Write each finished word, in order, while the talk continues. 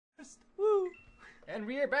And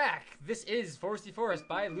we are back. This is Foresty Forest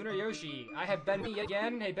by Lunar Yoshi. I have Ben me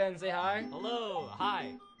again. Hey Ben, say hi. Hello,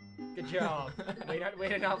 hi. Good job. way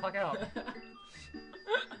to not fuck up.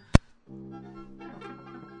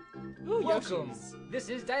 Ooh, Welcome. Yoshis. This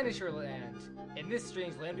is Dinosaur Land. In this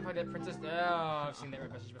strange land, we find a princess. Oh, I've seen that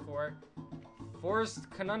red message before. Forest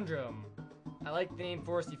Conundrum. I like the name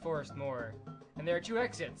Foresty Forest more. And there are 2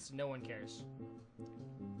 exits. No one cares.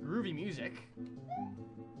 Groovy music.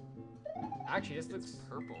 Actually, this looks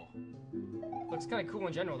kind of cool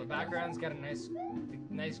in general. The background's got a nice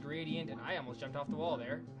gradient, and I almost jumped off the wall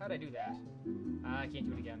there. How'd I do that? I can't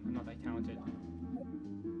do it again. I'm not that talented.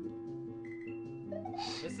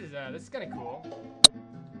 This is kind of cool.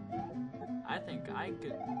 I think I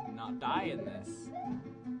could not die in this.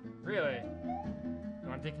 Really? You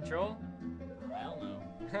want to take control? I don't know.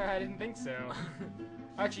 I didn't think so.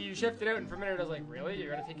 Actually, you shifted out, and for a minute I was like, really?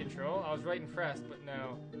 You're gonna take control? I was right impressed, but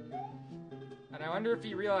no. And I wonder if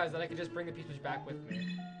he realized that I could just bring the pieces back with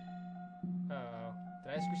me. Uh-oh.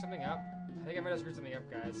 Did I screw something up? I think I might have screwed something up,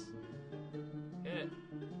 guys. Hit it.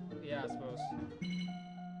 Yeah, I suppose.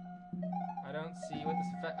 I don't see what this...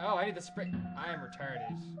 Oh, I need the spring... I am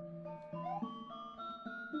retarded.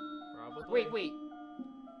 Probably. Wait.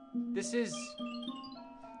 This is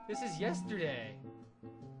yesterday.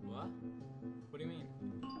 What? What do you mean?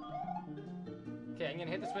 Okay, I'm gonna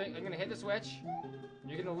hit the switch.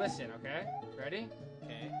 You're gonna listen, okay? Ready?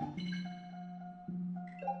 Okay.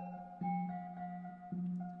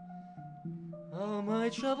 All my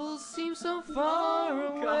troubles seem so far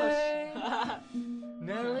away. Gosh.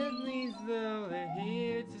 Now it leaves though they're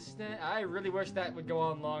here to stay. I really wish that would go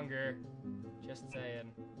on longer. Just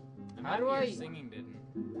saying. How do I? Your singing didn't.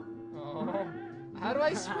 Oh. How do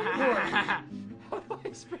I springboard? How do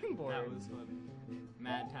I springboard? That was funny.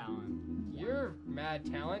 Mad talent. You're mad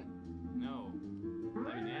talent. No. I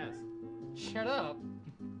mean, yes. Shut up.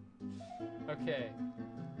 Okay.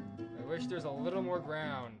 I wish there's a little more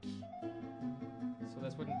ground. So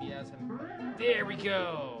this wouldn't be as... There we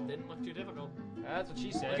go! Didn't look too difficult. That's what she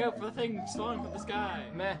said. Look out for the thing falling from the sky.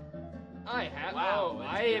 Meh. I have... Wow, oh, it's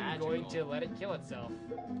I am magical. going to let it kill itself.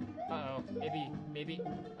 Uh-oh. Maybe...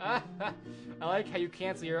 Ah, I like how you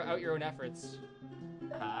cancel out your own efforts.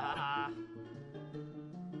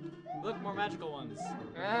 Look, more magical ones.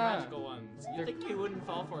 More Ah. magical ones. They're- You think you wouldn't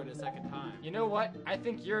fall for it a second time? You know what? I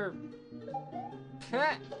think you're...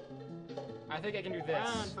 I think I can do this.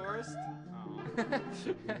 Run, Forrest. Oh.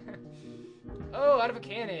 Oh, out of a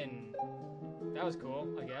cannon. That was cool,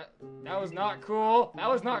 I get. That was not cool. That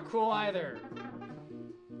was not cool either.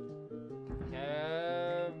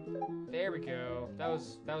 There we go. That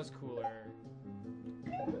was cooler.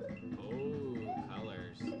 Oh,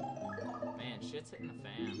 colors. Man, shit's hitting the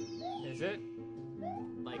fan. Is it?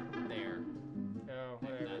 Like there. Oh,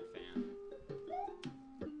 Like whatever. that fan.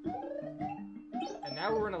 And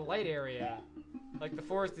now we're in a light area. Like the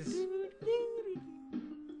forest is...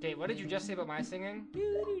 Okay, what did you just say about my singing?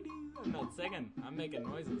 I'm not singing. I'm making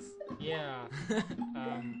noises. Yeah.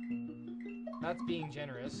 That's being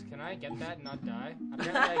generous. Can I get that and not die?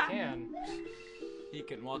 Apparently I can. He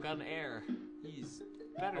can walk on air. He's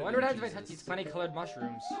better. I wonder what than happens if I touch Jesus. these funny colored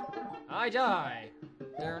mushrooms. I die.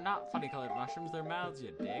 They're not funny colored mushrooms. They're mouths,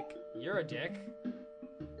 you dick. You're a dick.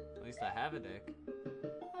 At least I have a dick.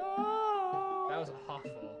 That was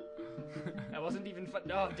awful. That wasn't even fun.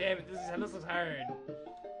 Oh, damn it. This is hard.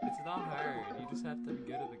 It's not hard. You just have to be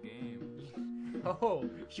good at the game. Oh,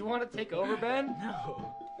 you want to take over, Ben?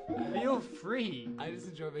 No. Feel free. I just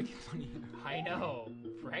enjoy making fun of you. I know,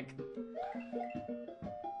 Frank.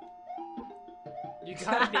 You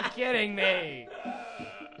gotta be kidding me.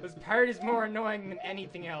 This part is more annoying than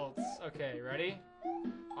anything else. Okay, ready?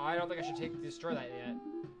 I don't think I should destroy that yet.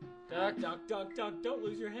 Duck. Duck, duck, duck, don't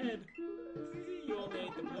lose your head. You only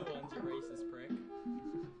ate the blue ones, you racist prick.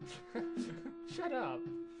 Shut up.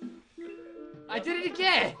 I did it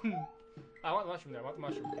again! I want the mushroom there. I want the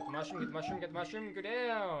mushroom. Get the mushroom, get the mushroom, get the mushroom, go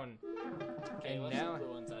down! Okay, And let's now... do the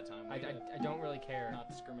blue ones that time. I don't really care. Not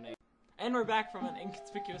discriminate. And we're back from an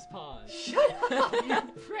inconspicuous pause. Shut up, you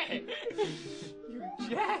prick! You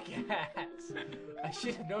jackass! I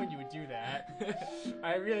should have known you would do that.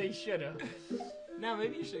 I really should have. Now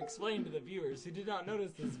maybe you should explain to the viewers who did not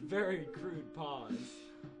notice this very crude pause.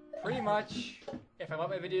 Pretty much, if I let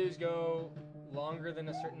my videos go longer than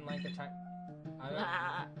a certain length of time...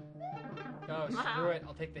 Oh, screw it.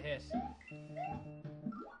 I'll take the hit.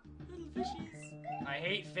 Little fishies. I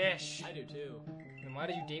hate fish. I do too. Then why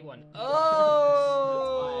did you date one?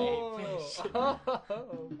 Oh! That's why I hate fish. Oh!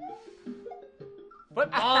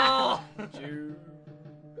 Football!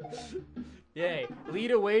 Yay. Lead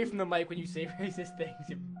away from the mic when you say racist things.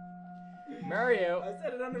 Mario. I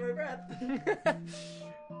said it under my breath.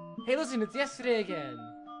 Hey, listen, it's yesterday again.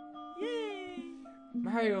 Yay!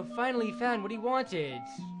 Mario finally found what he wanted.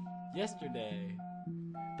 Yesterday.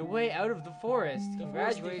 The way out of the forest. The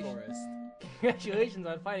Congratulations. foresty forest. Congratulations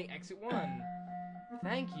on finding exit 1.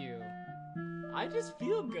 Thank you. I just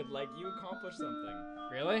feel good like you accomplished something.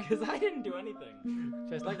 Really? Because I didn't do anything.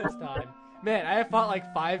 Just like this time. Man, I have fought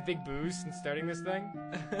like 5 big boos since starting this thing.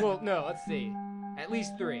 Well, no, let's see. At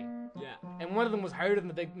least 3. Yeah. And one of them was harder than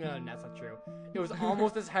the big... No, that's not true. It was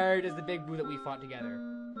almost as hard as the big boo that we fought together.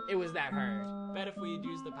 It was that hard. Bet if we had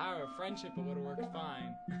used the power of friendship, it would have worked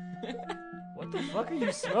fine. What the fuck are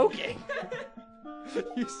you smoking?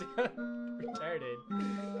 You sound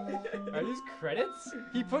retarded. Are these credits?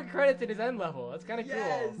 He put credits in his end level. That's kind of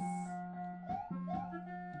Yes! cool.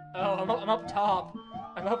 Oh, I'm up top.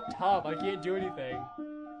 I'm up top. I can't do anything.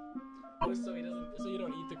 Oh, so you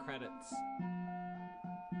don't eat the credits.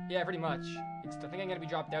 Yeah, pretty much. I think I'm gonna be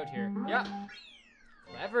dropped out here. Yeah.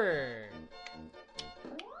 Clever.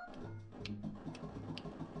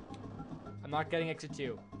 I'm not getting exit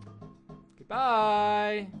 2.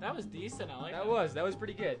 Goodbye. That was decent. I like that. That was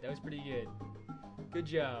pretty good. That was pretty good. Good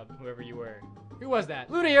job, whoever you were. Who was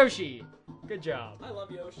that? Luna Yoshi. Good job. I love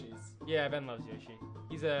Yoshis. Yeah, Ben loves Yoshi.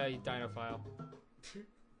 He's a dinophile.